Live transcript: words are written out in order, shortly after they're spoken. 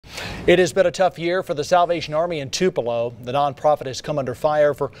It has been a tough year for the Salvation Army in Tupelo. The nonprofit has come under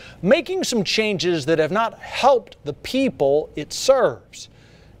fire for making some changes that have not helped the people it serves.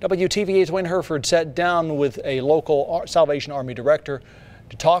 WTVA's Wayne Herford sat down with a local Salvation Army director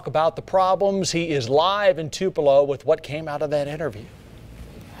to talk about the problems. He is live in Tupelo with what came out of that interview.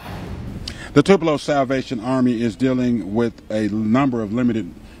 The Tupelo Salvation Army is dealing with a number of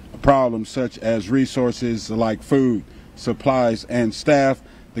limited problems, such as resources like food, supplies, and staff.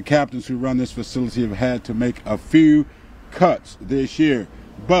 The captains who run this facility have had to make a few cuts this year,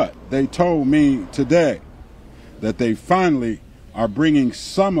 but they told me today that they finally are bringing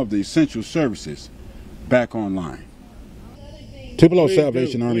some of the essential services back online. Tupelo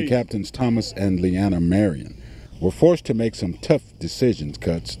Salvation Army captains Thomas and Leanna Marion were forced to make some tough decisions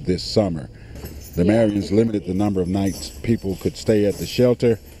cuts this summer. The Marions limited the number of nights people could stay at the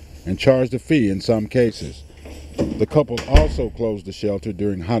shelter and charged a fee in some cases. The couple also closed the shelter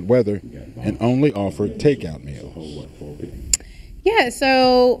during hot weather and only offered takeout meals. Yeah,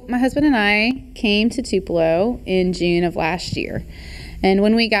 so my husband and I came to Tupelo in June of last year. And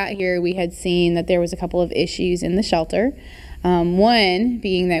when we got here, we had seen that there was a couple of issues in the shelter. One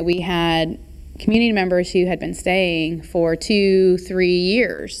being that we had community members who had been staying for 2-3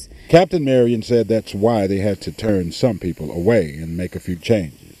 years. Captain Marion said that's why they had to turn some people away and make a few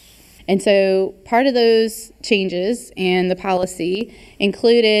changes. And so part of those changes and the policy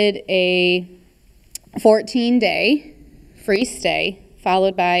included a 14-day free stay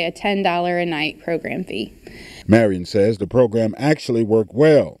followed by a $10 a night program fee. Marion says the program actually worked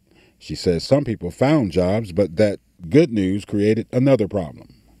well. She says some people found jobs, but that good news created another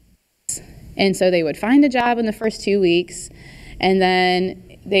problem. And so they would find a job in the first 2 weeks, and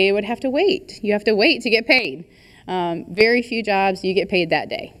then they would have to wait. You have to wait to get paid. Very few jobs you get paid that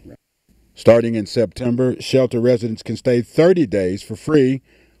day. Starting in September, shelter residents can stay 30 days for free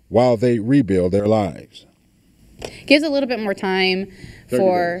while they rebuild their lives. Gives a little bit more time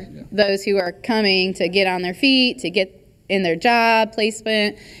for those who are coming to get on their feet, to get in their job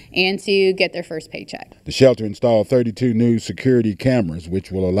placement, and to get their first paycheck. The shelter installed 32 new security cameras,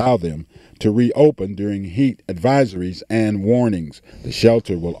 which will allow them to reopen during heat advisories and warnings. The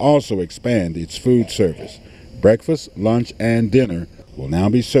shelter will also expand its food service. Breakfast, lunch, and dinner will now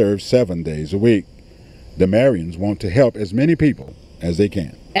be served 7 days a week. The Marions want to help as many people as they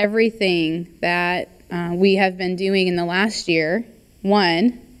can. Everything that we have been doing in the last year,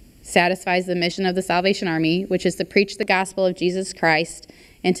 one, satisfies the mission of the Salvation Army, which is to preach the gospel of Jesus Christ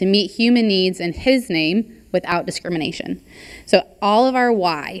and to meet human needs in His name without discrimination. So all of our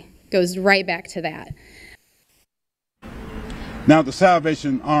why goes right back to that. Now, the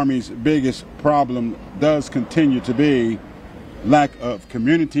Salvation Army's biggest problem does continue to be lack of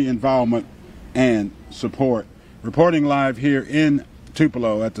community involvement and support. Reporting live here in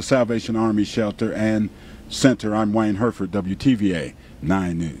Tupelo at the Salvation Army Shelter and Center, I'm Wayne Herford, WTVA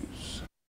 9 News.